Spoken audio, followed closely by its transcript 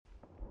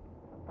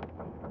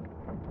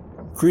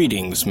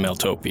Greetings,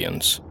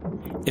 Meltopians.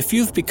 If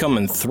you've become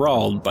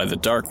enthralled by the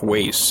dark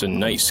wastes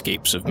and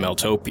nightscapes of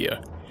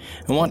Meltopia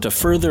and want to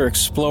further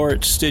explore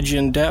its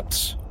Stygian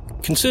depths,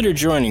 consider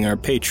joining our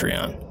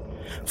Patreon.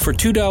 For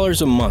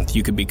 $2 a month,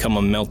 you could become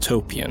a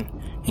Meltopian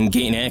and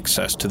gain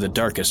access to the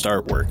darkest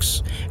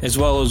artworks, as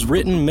well as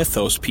written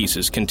mythos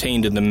pieces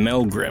contained in the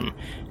Melgrim,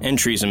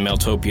 entries in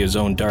Meltopia's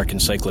own dark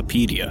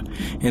encyclopedia,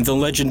 and the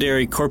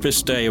legendary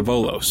Corpus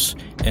Diabolos,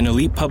 an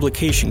elite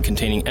publication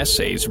containing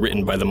essays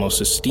written by the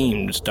most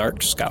esteemed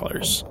dark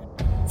scholars.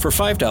 For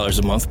 $5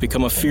 a month,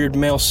 become a feared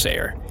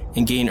Mailsayer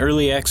and gain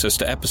early access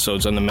to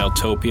episodes on the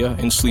Meltopia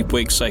and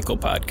Sleep-Wake Cycle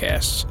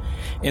podcasts,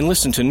 and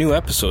listen to new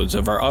episodes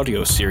of our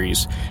audio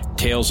series,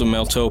 Tales of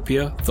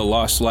Meltopia, The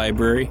Lost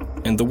Library,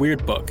 and The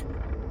Weird Book.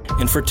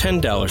 And for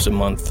 $10 a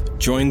month,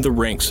 join the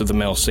ranks of the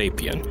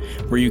Melsapien,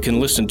 where you can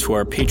listen to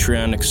our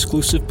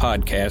Patreon-exclusive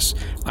podcast,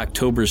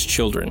 October's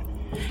Children,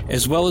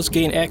 as well as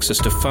gain access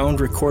to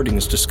found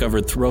recordings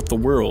discovered throughout the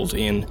world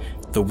in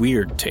The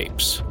Weird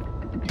Tapes.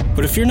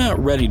 But if you're not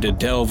ready to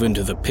delve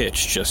into the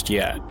pitch just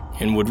yet,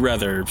 and would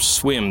rather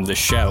swim the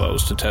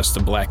shallows to test the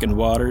blackened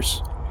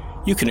waters,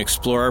 you can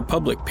explore our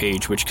public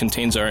page, which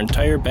contains our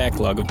entire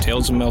backlog of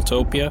Tales of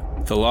Meltopia,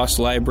 The Lost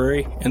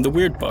Library, and The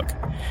Weird Book,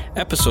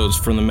 episodes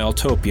from the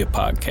Meltopia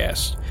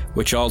podcast,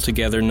 which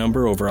altogether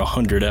number over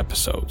 100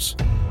 episodes.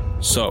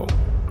 So,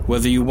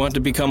 whether you want to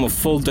become a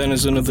full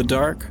denizen of the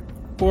dark,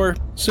 or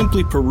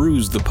simply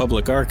peruse the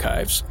public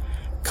archives,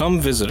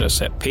 come visit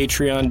us at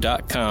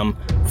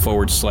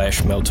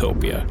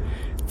patreon.com/Meltopia.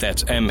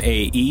 That's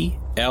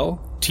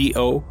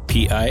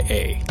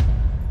MELTOPIA.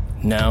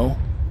 Now,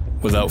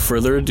 without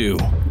further ado,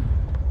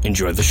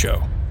 enjoy the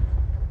show.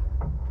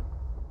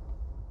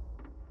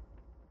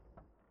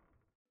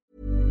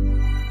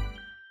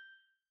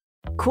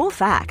 Cool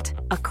fact,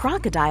 a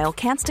crocodile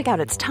can't stick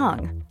out its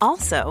tongue.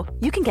 Also,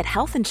 you can get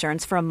health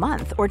insurance for a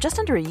month or just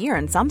under a year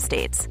in some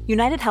states.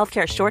 United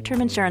Healthcare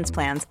short-term insurance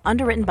plans,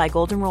 underwritten by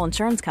Golden Rule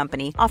Insurance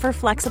Company, offer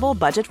flexible,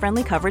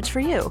 budget-friendly coverage for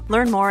you.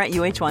 Learn more at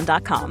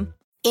UH1.com.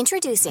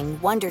 Introducing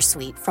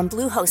Wondersuite from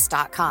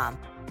Bluehost.com.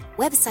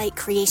 Website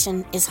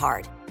creation is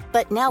hard,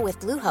 but now with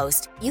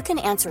Bluehost, you can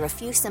answer a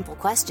few simple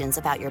questions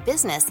about your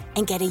business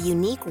and get a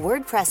unique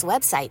WordPress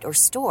website or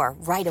store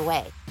right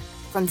away.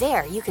 From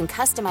there, you can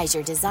customize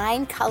your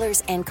design,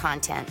 colors, and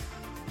content.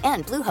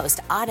 And Bluehost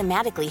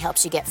automatically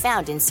helps you get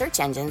found in search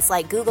engines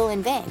like Google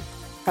and Bing.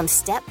 From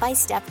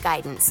step-by-step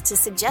guidance to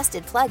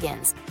suggested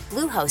plugins,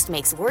 Bluehost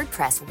makes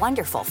WordPress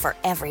wonderful for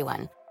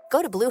everyone.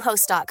 Go to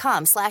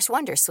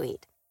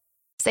bluehost.com/wondersuite.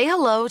 Say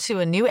hello to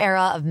a new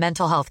era of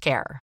mental health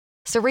care.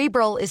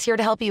 Cerebral is here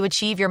to help you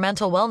achieve your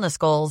mental wellness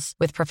goals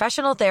with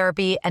professional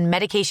therapy and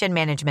medication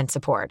management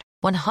support.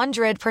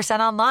 100%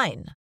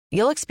 online.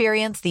 You'll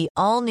experience the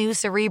all-new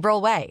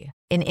Cerebral Way,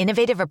 an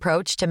innovative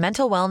approach to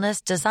mental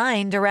wellness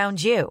designed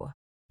around you.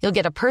 You'll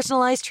get a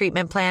personalized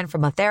treatment plan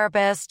from a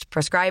therapist,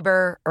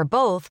 prescriber, or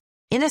both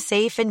in a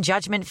safe and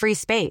judgment-free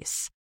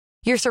space.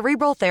 Your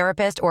Cerebral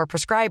therapist or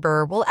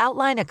prescriber will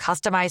outline a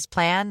customized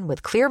plan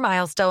with clear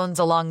milestones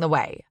along the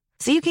way,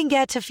 so you can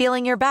get to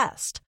feeling your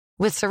best.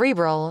 With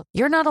Cerebral,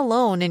 you're not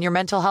alone in your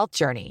mental health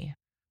journey.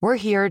 We're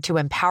here to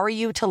empower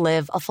you to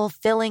live a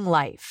fulfilling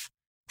life.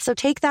 So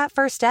take that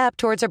first step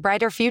towards a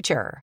brighter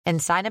future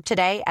and sign up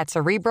today at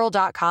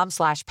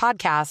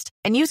Cerebral.com/podcast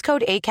and use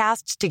code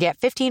ACAST to get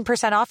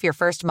 15% off your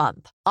first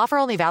month. Offer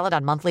only valid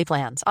on monthly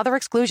plans. Other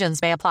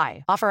exclusions may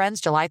apply. Offer ends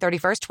July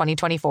 31st,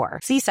 2024.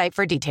 See site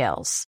for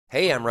details.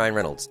 Hey, I'm Ryan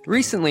Reynolds.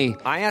 Recently,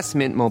 I asked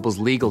Mint Mobile's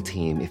legal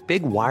team if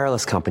big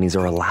wireless companies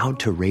are allowed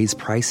to raise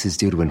prices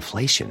due to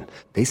inflation.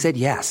 They said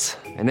yes.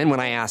 And then when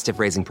I asked if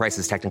raising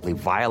prices technically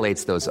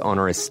violates those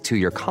onerous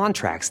 2-year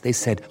contracts, they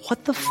said,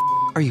 "What the f***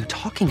 are you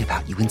talking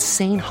about, you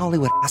insane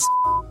Hollywood ass?"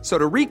 So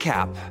to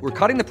recap, we're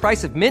cutting the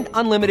price of Mint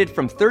Unlimited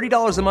from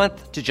 $30 a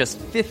month to just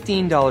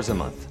 $15 a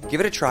month. Give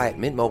it a try at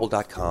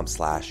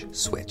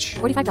mintmobile.com/switch.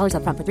 $45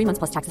 up front for 3 months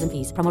plus taxes and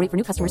fees. Promo rate for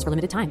new customers for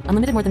limited time.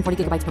 Unlimited more than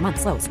 40 gigabytes per month.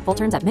 Slows full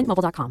terms at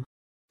mintmobile.com.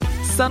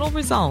 Subtle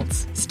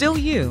results, still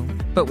you,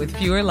 but with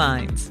fewer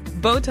lines.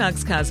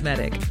 Botox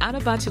Cosmetic, out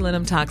of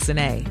botulinum toxin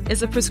A,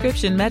 is a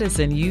prescription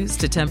medicine used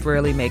to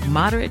temporarily make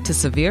moderate to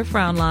severe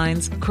frown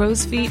lines,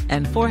 crow's feet,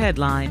 and forehead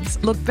lines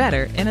look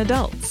better in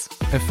adults.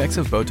 Effects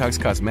of Botox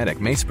Cosmetic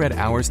may spread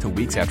hours to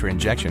weeks after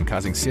injection,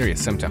 causing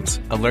serious symptoms.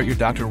 Alert your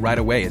doctor right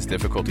away as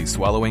difficulty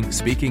swallowing,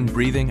 speaking,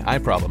 breathing, eye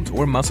problems,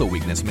 or muscle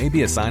weakness may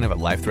be a sign of a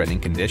life-threatening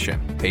condition.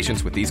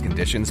 Patients with these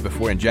conditions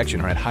before injection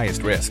are at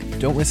highest risk.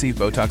 Don't receive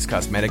Botox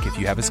Cosmetic if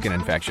you have a skin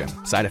infection.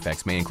 Side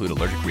effects may include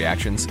allergic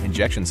reactions,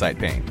 injection site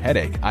pain,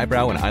 headache,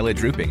 eyebrow and eyelid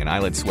drooping, and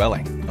eyelid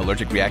swelling.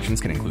 Allergic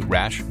reactions can include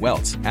rash,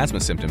 welts,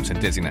 asthma symptoms,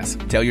 and dizziness.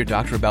 Tell your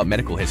doctor about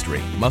medical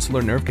history, muscle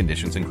or nerve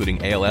conditions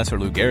including ALS or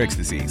Lou Gehrig's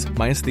disease,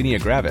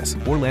 myasthenia gravis,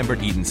 or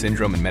Lambert-Eaton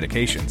syndrome, and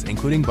medications,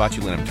 including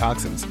botulinum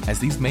toxins, as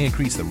these may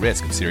increase the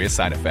risk of serious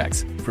side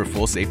effects. For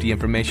full safety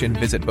information,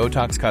 visit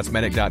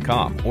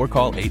BotoxCosmetic.com or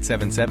call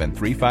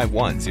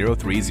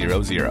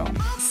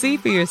 877-351-0300. See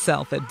for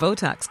yourself at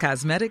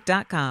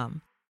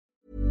BotoxCosmetic.com.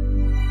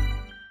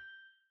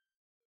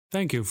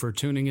 Thank you for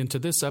tuning into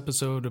this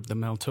episode of the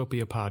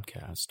Meltopia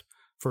podcast.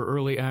 For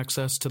early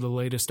access to the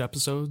latest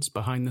episodes,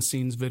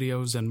 behind-the-scenes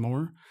videos, and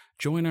more,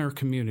 join our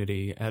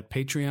community at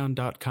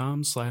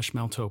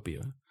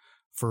patreon.com/Meltopia.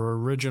 For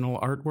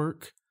original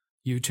artwork,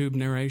 YouTube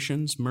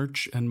narrations,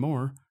 merch, and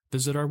more,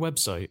 visit our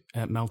website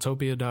at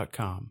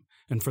meltopia.com.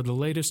 And for the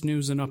latest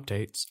news and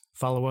updates,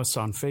 follow us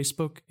on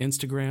Facebook,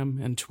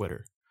 Instagram, and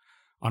Twitter.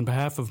 On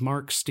behalf of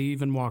Mark,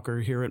 Steve, and Walker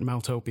here at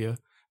Meltopia,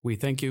 we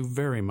thank you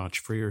very much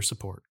for your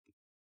support.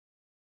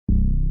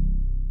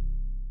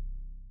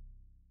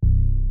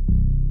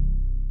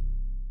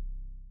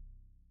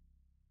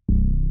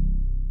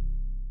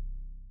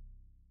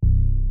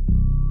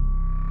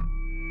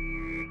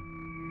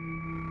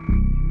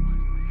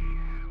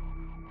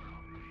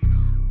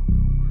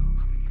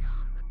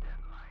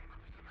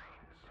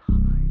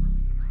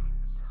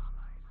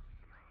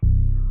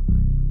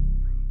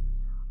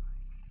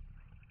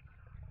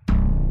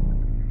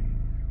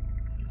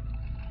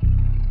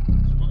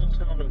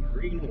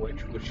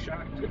 Greenwich was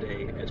shocked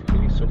today as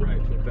police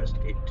arrived to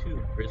investigate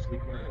two grisly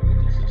murder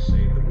witnesses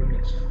say the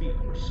women's feet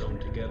were sewn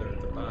together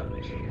at the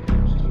bottoms and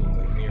lips to look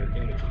like mirror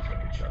images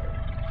of each other.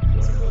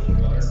 This story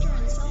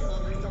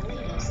followed the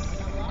latest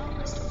in a long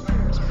list of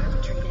murders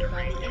perpetrated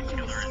by the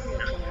infamous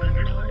serial killer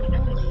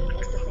known only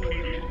as the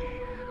Family Man.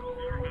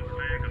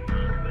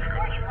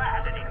 Before he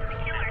left, the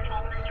killer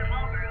told Mr.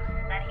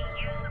 Mulgrew that he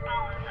used the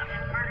bones of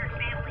his murdered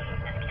family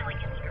as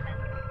killing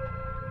instruments.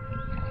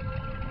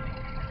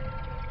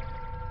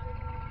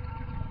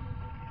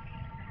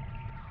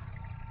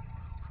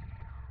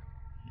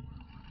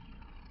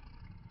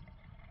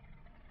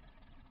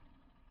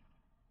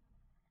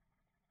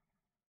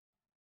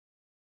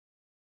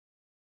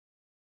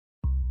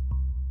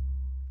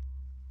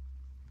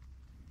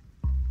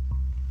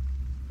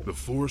 The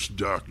forest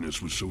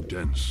darkness was so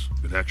dense,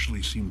 it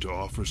actually seemed to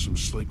offer some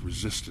slight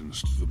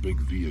resistance to the big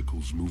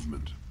vehicle's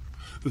movement.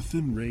 The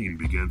thin rain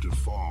began to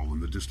fall,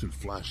 and the distant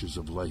flashes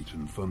of light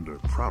and thunder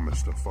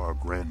promised a far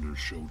grander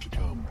show to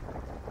come.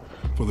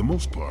 For the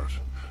most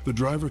part, the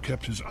driver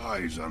kept his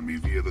eyes on me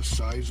via the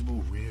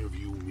sizable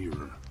rear-view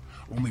mirror,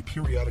 only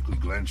periodically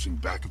glancing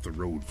back at the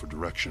road for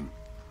direction.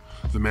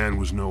 The man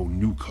was no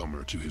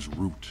newcomer to his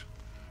route,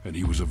 and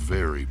he was a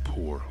very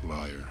poor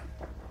liar.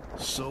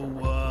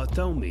 So,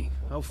 tell me,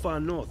 how far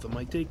north am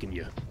I taking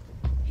you?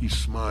 He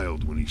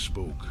smiled when he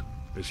spoke,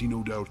 as he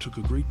no doubt took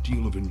a great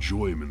deal of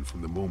enjoyment from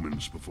the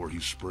moments before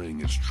he sprang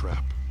his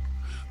trap.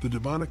 The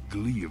demonic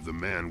glee of the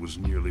man was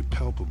nearly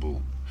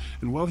palpable,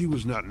 and while he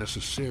was not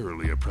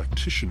necessarily a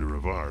practitioner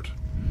of art,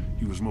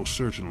 he was most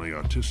certainly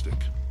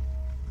artistic.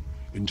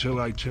 "Until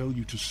I tell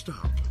you to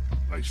stop,"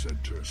 I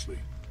said tersely.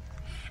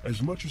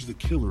 As much as the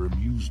killer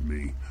amused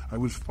me, I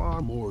was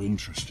far more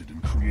interested in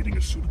creating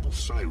a suitable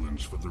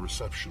silence for the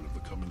reception of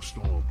the coming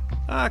storm.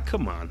 Ah,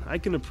 come on. I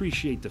can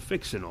appreciate the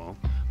fix and all,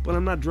 but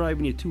I'm not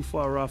driving you too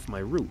far off my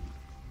route.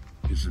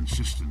 His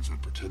insistence on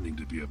pretending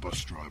to be a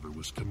bus driver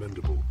was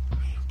commendable,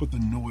 but the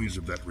noise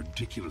of that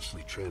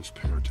ridiculously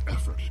transparent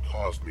effort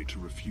caused me to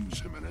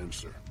refuse him an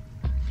answer.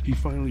 He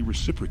finally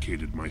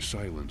reciprocated my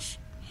silence,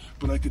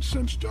 but I could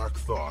sense dark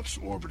thoughts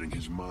orbiting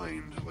his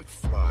mind like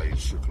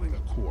flies circling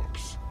a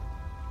corpse.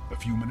 A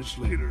few minutes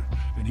later,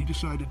 and he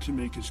decided to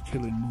make his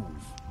killing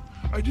move.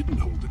 I didn't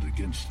hold it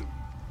against him.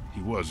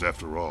 He was,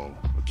 after all,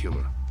 a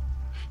killer.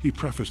 He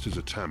prefaced his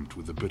attempt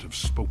with a bit of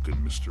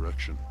spoken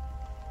misdirection.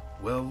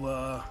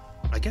 Well,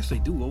 I guess I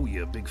do owe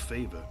you a big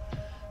favor,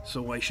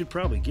 so I should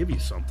probably give you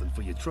something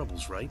for your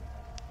troubles, right?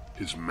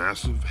 His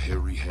massive,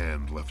 hairy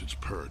hand left its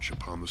perch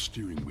upon the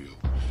steering wheel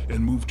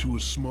and moved to a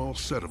small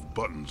set of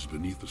buttons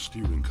beneath the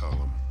steering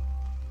column.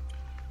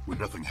 When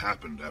nothing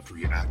happened after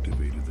he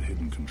activated the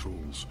hidden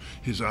controls,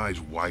 his eyes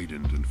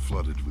widened and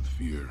flooded with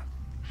fear.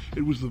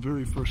 It was the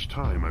very first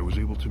time I was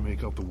able to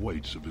make out the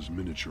whites of his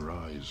miniature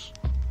eyes.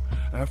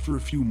 After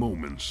a few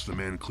moments, the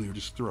man cleared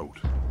his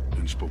throat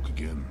and spoke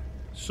again.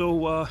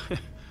 So,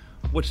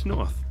 what's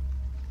north?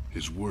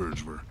 His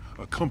words were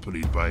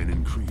accompanied by an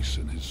increase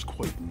in his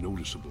quite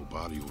noticeable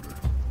body odor.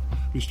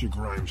 Mr.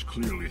 Grimes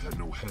clearly had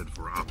no head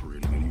for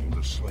operating at even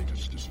the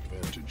slightest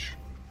disadvantage.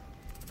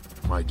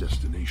 My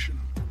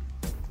destination.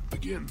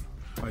 Again,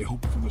 I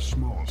hoped for the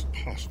smallest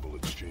possible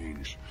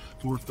exchange,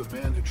 for if the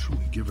man had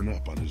truly given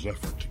up on his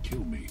effort to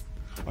kill me,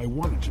 I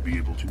wanted to be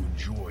able to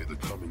enjoy the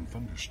coming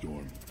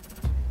thunderstorm.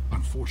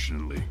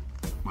 Unfortunately,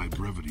 my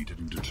brevity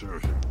didn't deter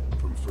him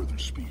from further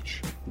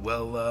speech.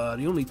 Well,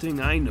 the only thing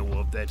I know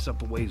of that's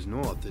up a ways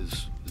north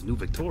is New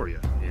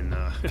Victoria, and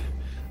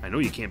I know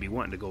you can't be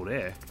wanting to go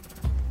there.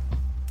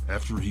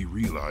 After he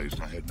realized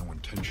I had no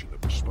intention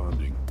of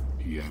responding,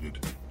 he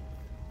added,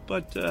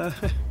 But,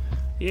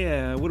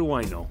 yeah, what do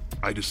I know?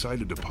 I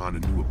decided upon a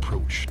new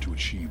approach to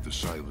achieve the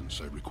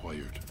silence I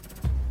required.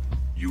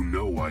 You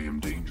know I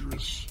am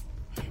dangerous.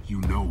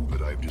 You know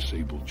that I've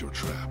disabled your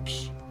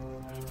traps.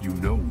 You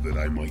know that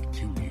I might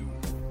kill you.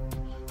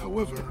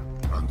 However,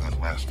 on that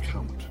last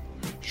count,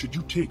 should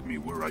you take me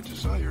where I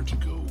desire to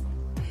go,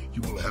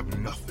 you will have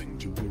nothing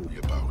to worry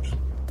about.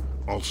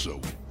 Also,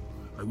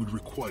 I would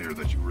require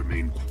that you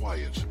remain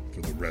quiet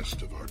for the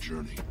rest of our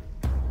journey.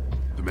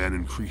 The man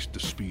increased the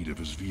speed of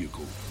his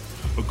vehicle,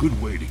 a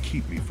good way to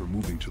keep me from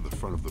moving to the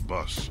front of the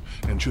bus,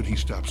 and should he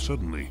stop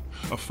suddenly,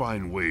 a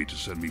fine way to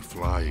send me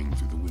flying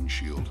through the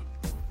windshield.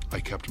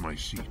 I kept my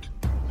seat,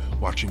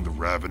 watching the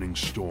ravening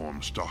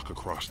storm stalk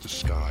across the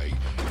sky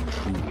in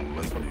cruel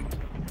lightning.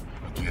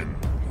 Again,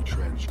 he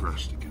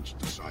transgressed against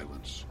the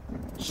silence.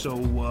 So,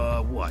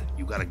 what?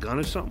 You got a gun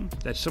or something?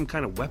 That's some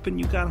kind of weapon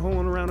you got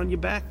hauling around on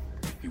your back?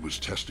 He was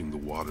testing the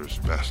waters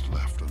best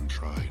left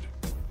untried.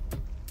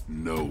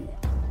 No.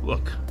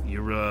 Look,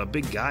 you're a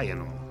big guy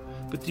and all,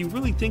 but do you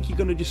really think you're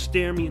gonna just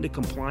stare me into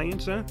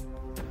compliance, huh?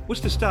 What's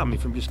to stop me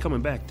from just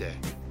coming back there?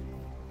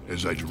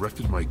 As I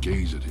directed my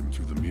gaze at him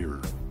through the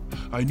mirror,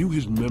 I knew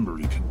his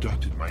memory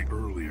conducted my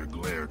earlier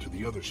glare to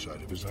the other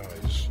side of his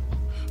eyes.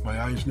 My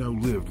eyes now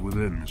lived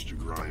within Mr.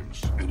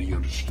 Grimes, and he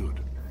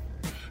understood.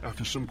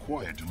 After some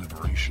quiet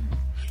deliberation,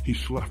 he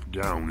sloughed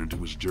down into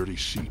his dirty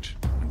seat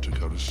and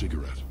took out a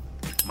cigarette.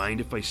 Mind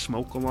if I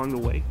smoke along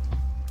the way?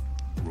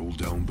 Roll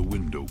down the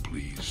window,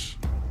 please.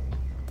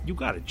 You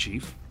got it,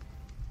 Chief.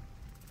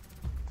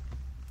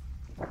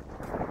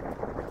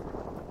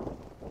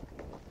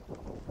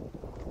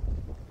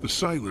 The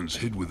silence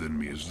hid within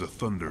me as the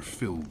thunder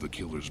filled the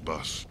killer's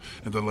bus,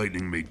 and the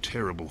lightning made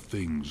terrible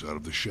things out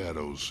of the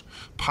shadows,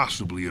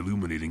 possibly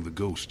illuminating the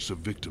ghosts of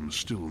victims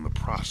still in the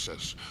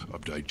process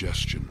of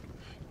digestion,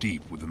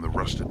 deep within the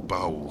rusted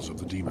bowels of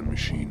the demon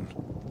machine.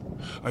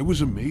 I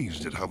was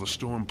amazed at how the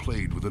storm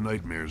played with the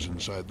nightmares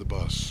inside the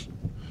bus.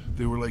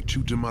 They were like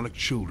two demonic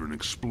children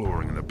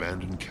exploring an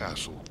abandoned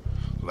castle,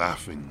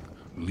 laughing,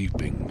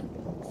 leaping,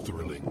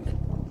 thrilling.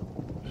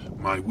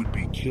 My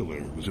would-be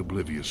killer was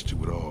oblivious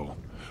to it all,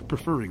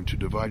 preferring to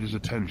divide his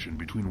attention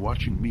between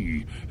watching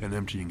me and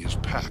emptying his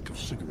pack of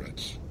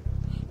cigarettes.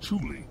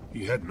 Truly,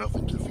 he had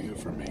nothing to fear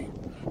from me.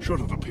 Short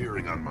of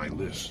appearing on my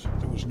list,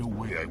 there was no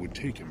way I would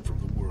take him from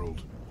the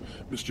world.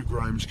 Mr.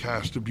 Grimes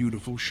cast a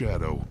beautiful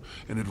shadow,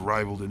 and it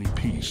rivaled any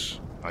piece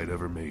I'd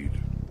ever made.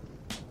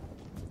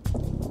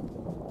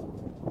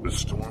 The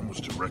storm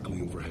was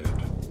directly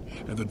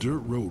overhead, and the dirt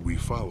road we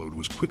followed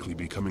was quickly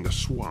becoming a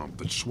swamp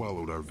that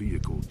swallowed our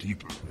vehicle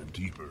deeper and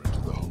deeper into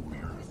the hungry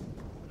earth.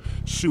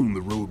 Soon the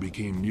road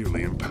became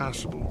nearly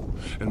impassable,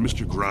 and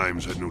Mr.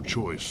 Grimes had no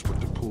choice but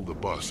to pull the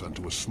bus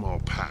onto a small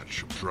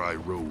patch of dry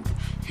road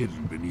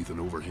hidden beneath an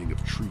overhang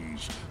of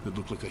trees that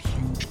looked like a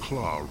huge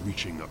claw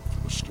reaching up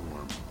for the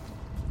storm.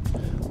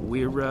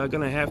 We're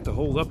gonna have to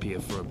hold up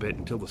here for a bit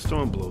until the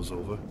storm blows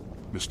over,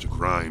 Mr.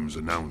 Grimes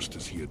announced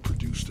as he had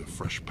produced a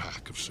fresh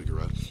pack of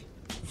cigarettes.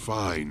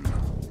 Fine,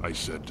 I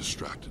said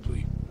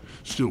distractedly,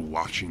 still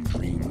watching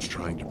dreams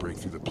trying to break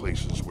through the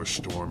places where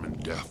storm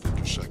and death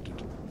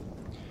intersected.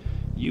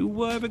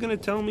 You ever gonna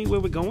tell me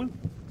where we're going?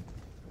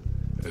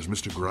 As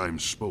Mr.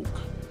 Grimes spoke,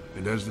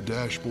 and as the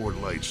dashboard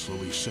light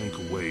slowly sank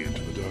away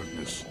into the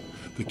darkness,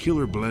 the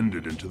killer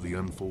blended into the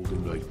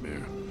unfolding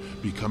nightmare,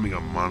 becoming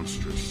a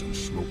monstrous and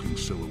smoking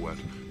silhouette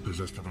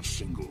possessed of a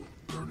single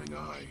burning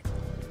eye.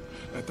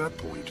 At that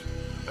point,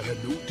 I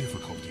had no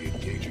difficulty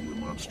engaging the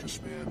monstrous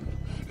man,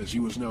 as he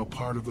was now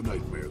part of the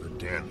nightmare that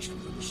danced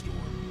within the storm.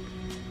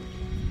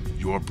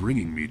 "You're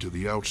bringing me to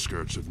the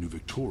outskirts of New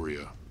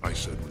Victoria," I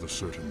said with a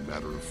certain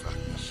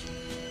matter-of-factness.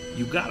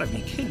 You gotta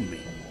be kidding me.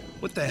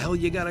 What the hell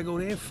you gotta go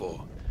there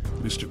for?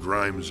 Mr.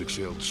 Grimes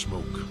exhaled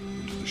smoke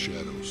into the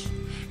shadows,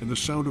 and the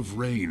sound of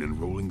rain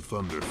and rolling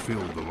thunder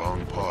filled the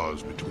long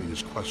pause between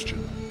his question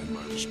and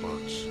my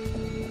response.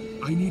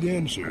 "I need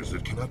answers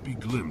that cannot be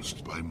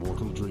glimpsed by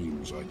mortal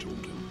dreams," I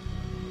told him.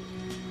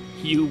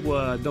 You,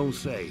 don't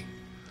say.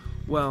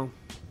 Well,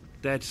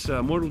 that's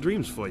mortal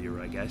dreams for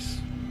you, I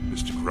guess.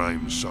 Mr.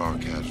 Grimes'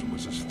 sarcasm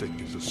was as thick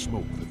as the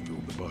smoke that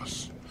filled the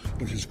bus,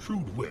 but his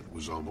crude wit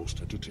was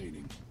almost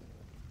entertaining.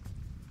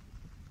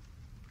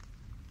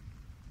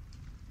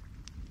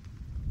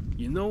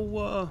 You know,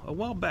 a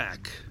while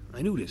back,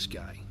 I knew this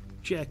guy.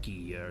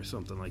 Jackie, or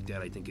something like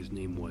that, I think his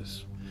name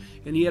was.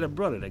 And he had a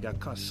brother that got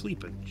caught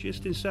sleeping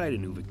just inside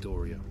of New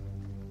Victoria.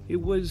 It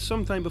was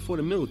sometime before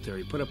the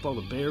military put up all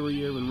the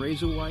barrier and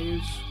razor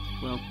wires.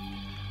 Well,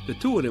 the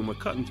two of them were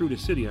cutting through the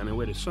city on their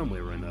way to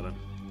somewhere or another.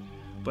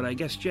 But I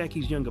guess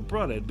Jackie's younger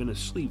brother had been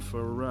asleep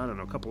for, I don't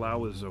know, a couple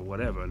hours or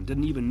whatever, and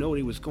didn't even know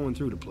he was going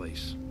through the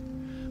place.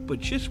 But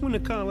just when the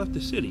car left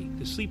the city,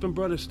 the sleeping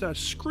brother starts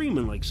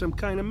screaming like some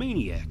kind of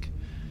maniac.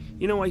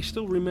 You know, I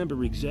still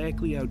remember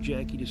exactly how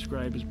Jackie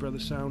described his brother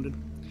sounded.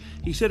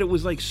 He said it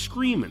was like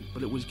screaming,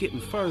 but it was getting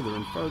farther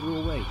and farther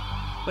away,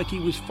 like he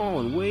was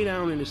falling way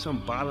down into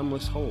some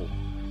bottomless hole.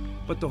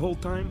 But the whole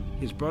time,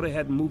 his brother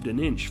hadn't moved an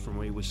inch from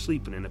where he was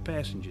sleeping in the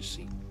passenger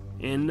seat.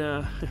 And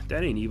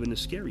that ain't even the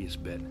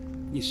scariest bit.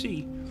 You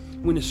see,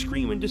 when the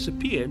screaming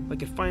disappeared,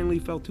 like it finally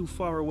felt too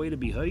far away to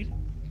be heard,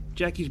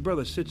 Jackie's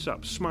brother sits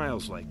up,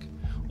 smiles like,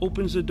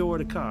 opens the door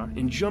of the car,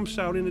 and jumps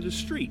out into the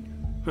street.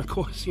 Of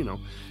course, you know,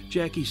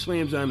 Jackie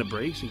slams on the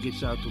brakes and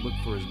gets out to look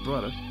for his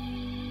brother.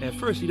 At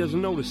first, he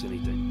doesn't notice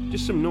anything,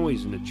 just some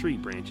noise in the tree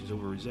branches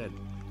over his head,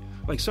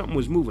 like something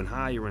was moving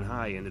higher and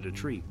higher into the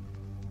tree.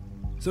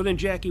 So then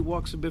Jackie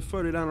walks a bit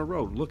further down the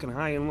road, looking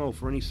high and low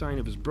for any sign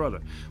of his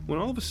brother, when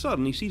all of a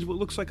sudden he sees what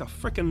looks like a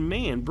frickin'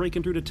 man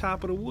breaking through the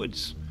top of the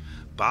woods,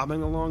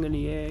 bobbing along in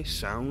the air,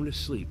 sound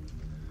asleep.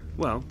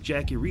 Well,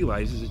 Jackie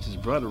realizes it's his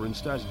brother and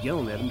starts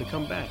yelling at him to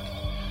come back.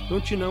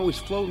 Don't you know, his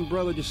floating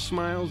brother just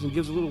smiles and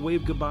gives a little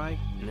wave goodbye,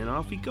 and then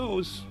off he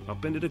goes,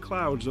 up into the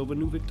clouds over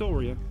New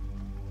Victoria.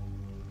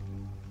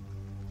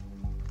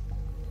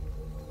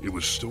 It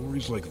was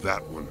stories like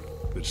that one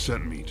that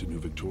sent me to New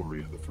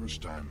Victoria the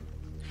first time.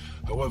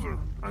 However,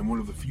 I'm one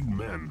of the few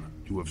men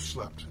who have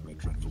slept in that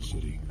dreadful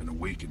city and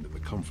awakened in the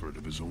comfort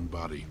of his own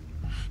body,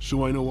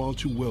 so I know all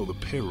too well the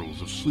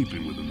perils of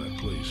sleeping within that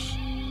place.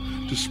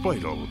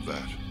 Despite all of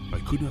that, I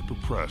could not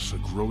repress a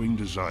growing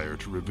desire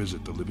to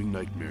revisit the living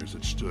nightmares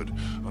that stood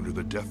under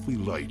the deathly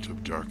light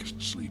of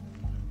darkest sleep,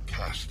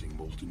 casting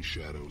molten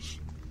shadows.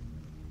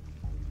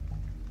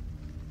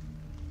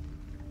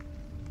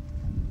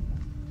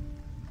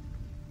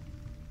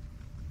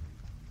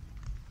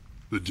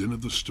 The din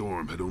of the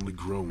storm had only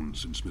grown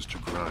since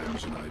Mr.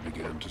 Grimes and I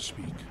began to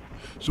speak,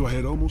 so I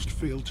had almost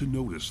failed to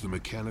notice the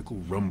mechanical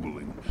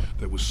rumbling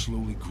that was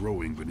slowly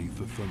growing beneath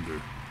the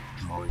thunder,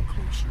 drawing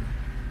closer.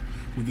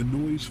 When the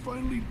noise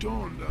finally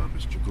dawned on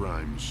Mr.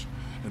 Grimes,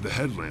 and the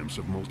headlamps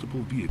of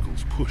multiple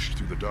vehicles pushed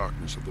through the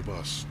darkness of the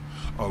bus,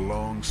 a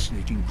long,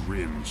 snaking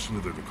grin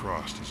slithered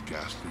across his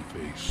ghastly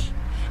face,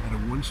 and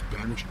a once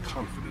banished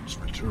confidence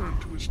returned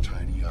to his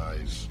tiny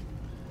eyes.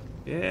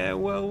 Yeah,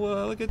 well,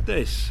 look at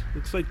this.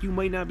 Looks like you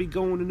might not be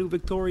going to New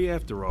Victoria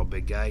after all,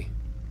 big guy.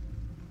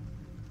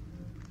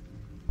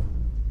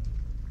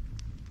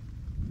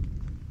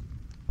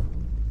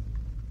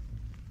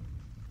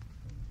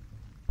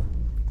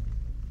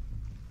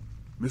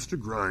 Mr.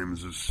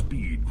 Grimes'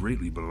 speed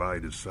greatly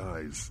belied his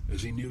size,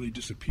 as he nearly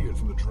disappeared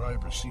from the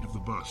driver's seat of the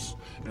bus,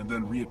 and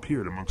then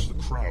reappeared amongst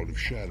the crowd of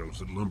shadows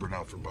that lumbered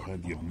out from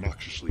behind the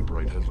obnoxiously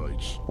bright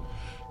headlights.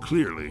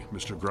 Clearly,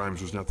 Mr.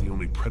 Grimes was not the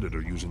only predator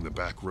using the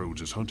back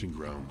roads as hunting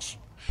grounds,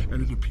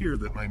 and it appeared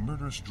that my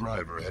murderous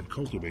driver had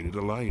cultivated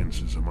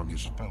alliances among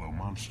his fellow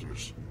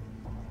monsters.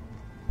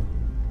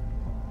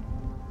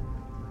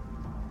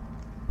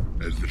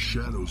 As the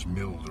shadows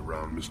milled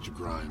around Mr.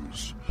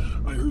 Grimes,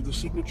 I heard the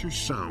signature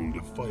sound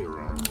of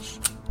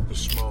firearms, the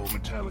small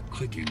metallic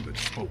clicking that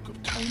spoke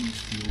of tiny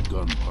steel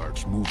gun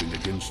parts moving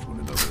against one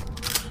another,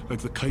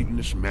 like the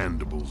chitinous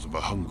mandibles of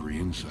a hungry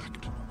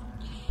insect.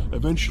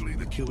 Eventually,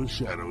 the killer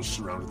shadows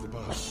surrounded the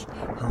bus,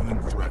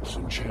 hurling threats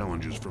and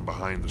challenges from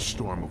behind the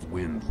storm of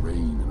wind,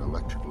 rain, and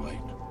electric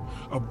light.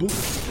 A bullet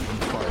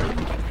was fired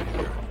into the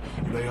air,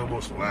 and I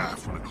almost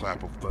laughed when a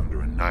clap of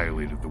thunder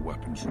annihilated the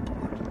weapons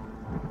report.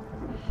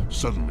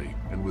 Suddenly,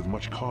 and with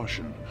much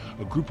caution,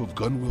 a group of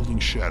gun-wielding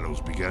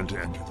shadows began to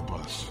enter the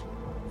bus.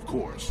 Of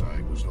course,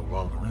 I was no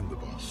longer in the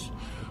bus,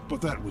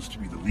 but that was to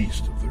be the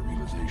least of their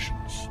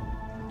realizations.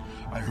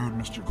 I heard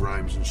Mr.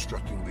 Grimes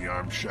instructing the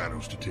armed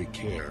shadows to take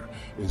care,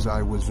 as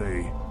I was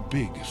a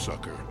big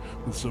sucker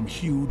with some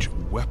huge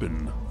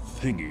weapon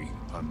thingy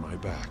on my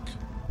back.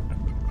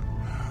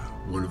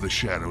 One of the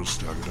shadows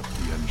started up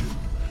the engine,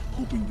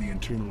 hoping the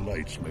internal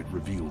lights might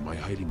reveal my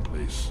hiding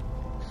place.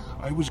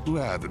 I was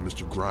glad that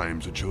Mr.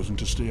 Grimes had chosen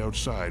to stay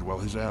outside while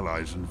his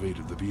allies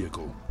invaded the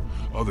vehicle.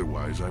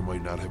 Otherwise, I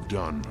might not have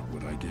done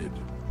what I did.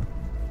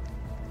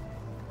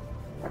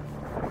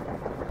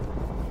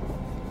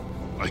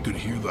 I could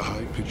hear the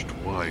high-pitched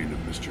whine of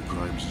Mr.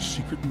 Grimes'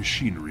 secret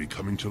machinery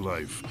coming to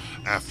life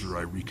after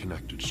I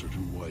reconnected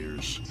certain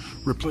wires,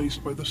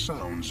 replaced by the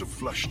sounds of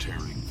flesh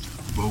tearing,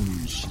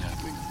 bones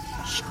snapping,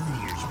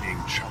 screams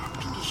being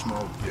chopped into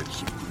small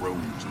bits of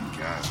groans and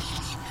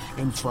gasps,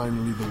 and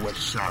finally the wet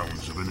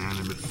sounds of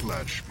inanimate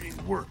flesh being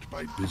worked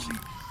by busy,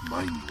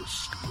 mindless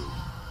steel.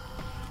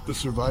 The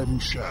surviving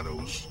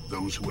shadows,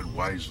 those who had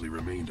wisely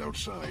remained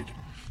outside,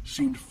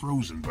 seemed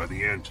frozen by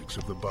the antics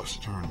of the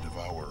bus-turned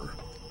devourer.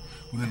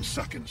 Within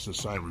seconds, the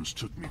silence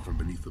took me from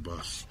beneath the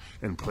bus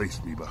and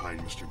placed me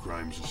behind Mr.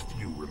 Grimes'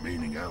 few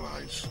remaining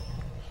allies.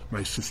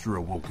 My sister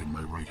awoke in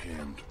my right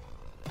hand,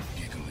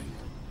 giggling.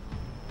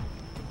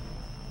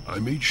 I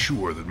made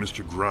sure that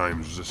Mr.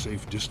 Grimes was a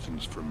safe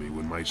distance from me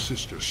when my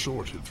sister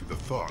sorted through the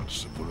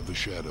thoughts of one of the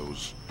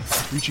shadows,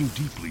 reaching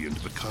deeply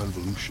into the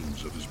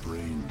convolutions of his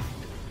brain.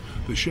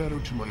 The shadow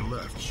to my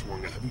left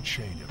swung a heavy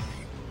chain at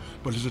me,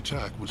 but his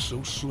attack was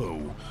so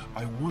slow,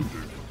 I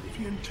wondered if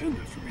he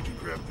intended for me to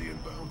grab the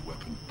inbound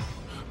weapon.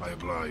 I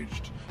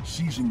obliged,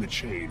 seizing the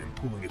chain and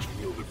pulling its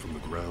wielder from the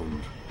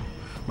ground.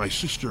 My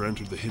sister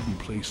entered the hidden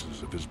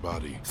places of his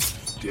body,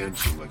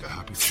 dancing like a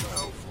happy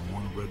child from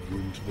one red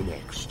room to the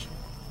next.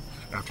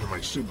 After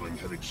my sibling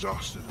had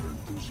exhausted her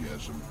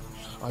enthusiasm,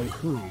 I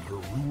hurled her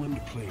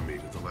ruined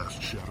playmate at the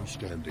last shadow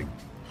standing.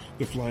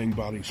 The flying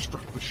body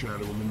struck the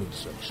shadow in the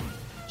midsection,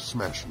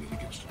 smashing it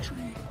against a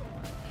tree.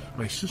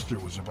 My sister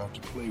was about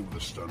to play with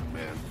the stunned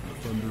man when the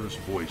thunderous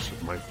voice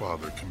of my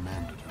father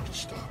commanded her to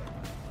stop.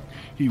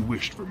 He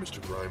wished for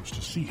Mr. Grimes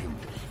to see him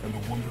and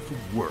the wonderful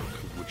work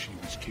of which he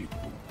was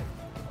capable.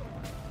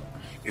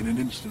 In an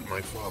instant,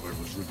 my father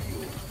was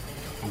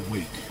revealed,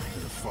 awake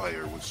and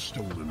afire with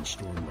stolen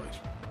stormlight.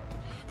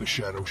 The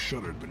shadow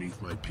shuddered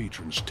beneath my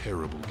patron's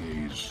terrible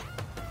gaze.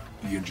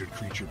 The injured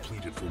creature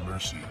pleaded for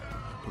mercy,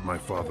 but my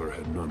father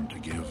had none to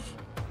give.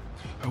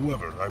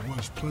 However, I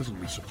was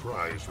pleasantly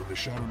surprised when the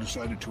shadow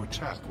decided to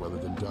attack rather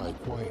than die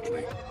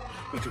quietly.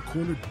 Like a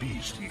cornered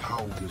beast, he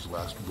howled his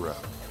last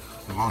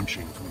breath,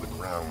 launching from the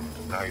ground,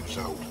 knives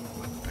out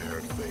like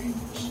bared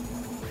fangs.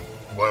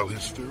 While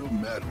his feral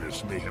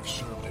madness may have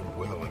served him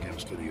well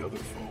against any other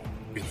foe,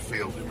 it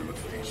failed him in the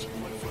face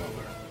of my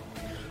father.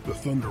 The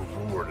thunder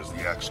roared as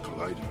the axe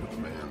collided with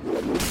the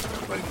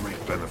man. My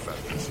great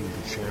benefactor seemed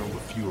to channel the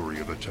fury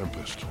of the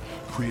tempest,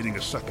 creating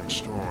a second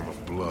storm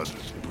of blood,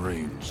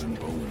 brains, and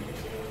bone.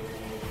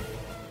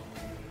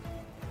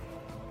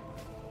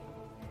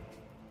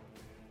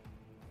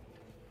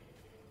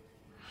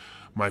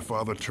 My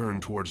father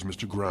turned towards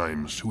Mr.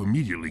 Grimes, who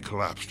immediately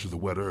collapsed to the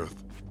wet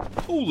earth.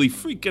 Holy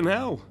freaking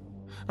hell!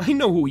 I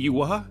know who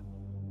you are.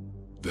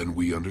 Then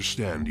we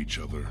understand each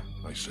other,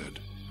 I said.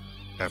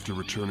 After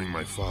returning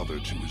my father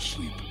to his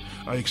sleep,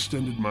 I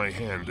extended my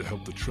hand to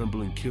help the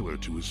trembling killer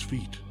to his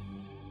feet.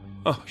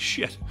 Oh,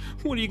 shit.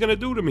 What are you gonna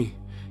do to me?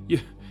 You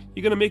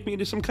gonna make me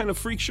into some kind of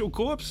freak show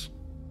corpse?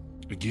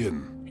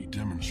 Again, he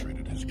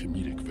demonstrated his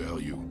comedic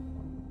value.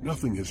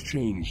 Nothing has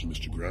changed,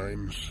 Mr.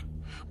 Grimes.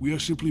 We are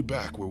simply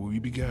back where we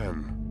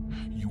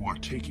began. You are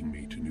taking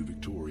me to New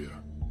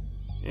Victoria.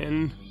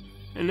 And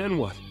then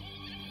what?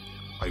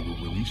 I will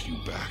release you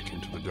back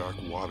into the dark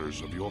waters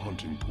of your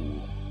hunting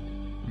pool.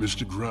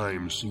 Mr.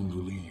 Grimes seemed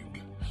relieved,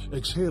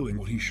 exhaling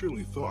what he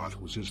surely thought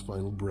was his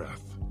final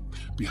breath.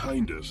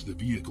 Behind us, the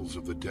vehicles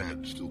of the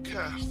dead still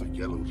cast a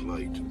yellowed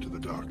light into the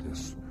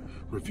darkness,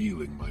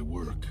 revealing my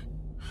work.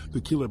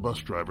 The killer bus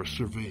driver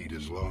surveyed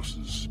his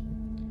losses.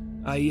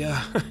 I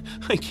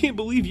can't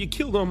believe you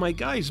killed all my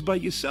guys by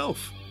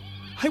yourself.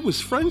 I was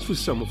friends with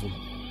some of them,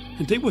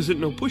 and they wasn't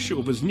no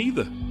pushovers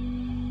neither.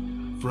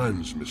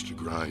 Friends, Mr.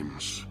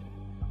 Grimes,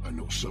 are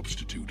no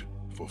substitute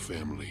for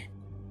family.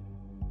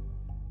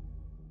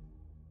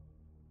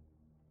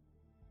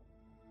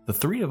 The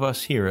three of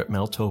us here at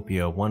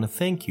Meltopia want to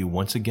thank you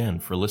once again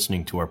for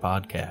listening to our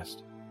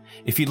podcast.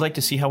 If you'd like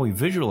to see how we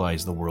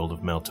visualize the world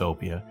of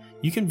Meltopia,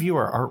 you can view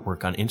our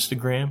artwork on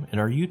Instagram and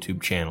our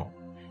YouTube channel.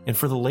 And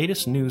for the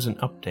latest news and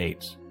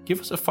updates, give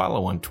us a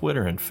follow on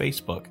Twitter and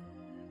Facebook.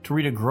 To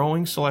read a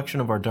growing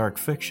selection of our dark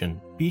fiction,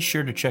 be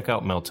sure to check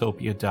out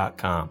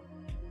Meltopia.com.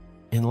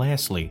 And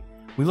lastly,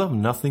 we love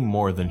nothing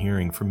more than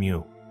hearing from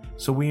you,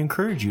 so we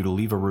encourage you to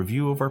leave a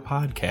review of our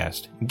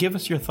podcast and give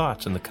us your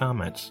thoughts in the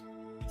comments.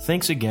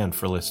 Thanks again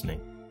for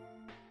listening.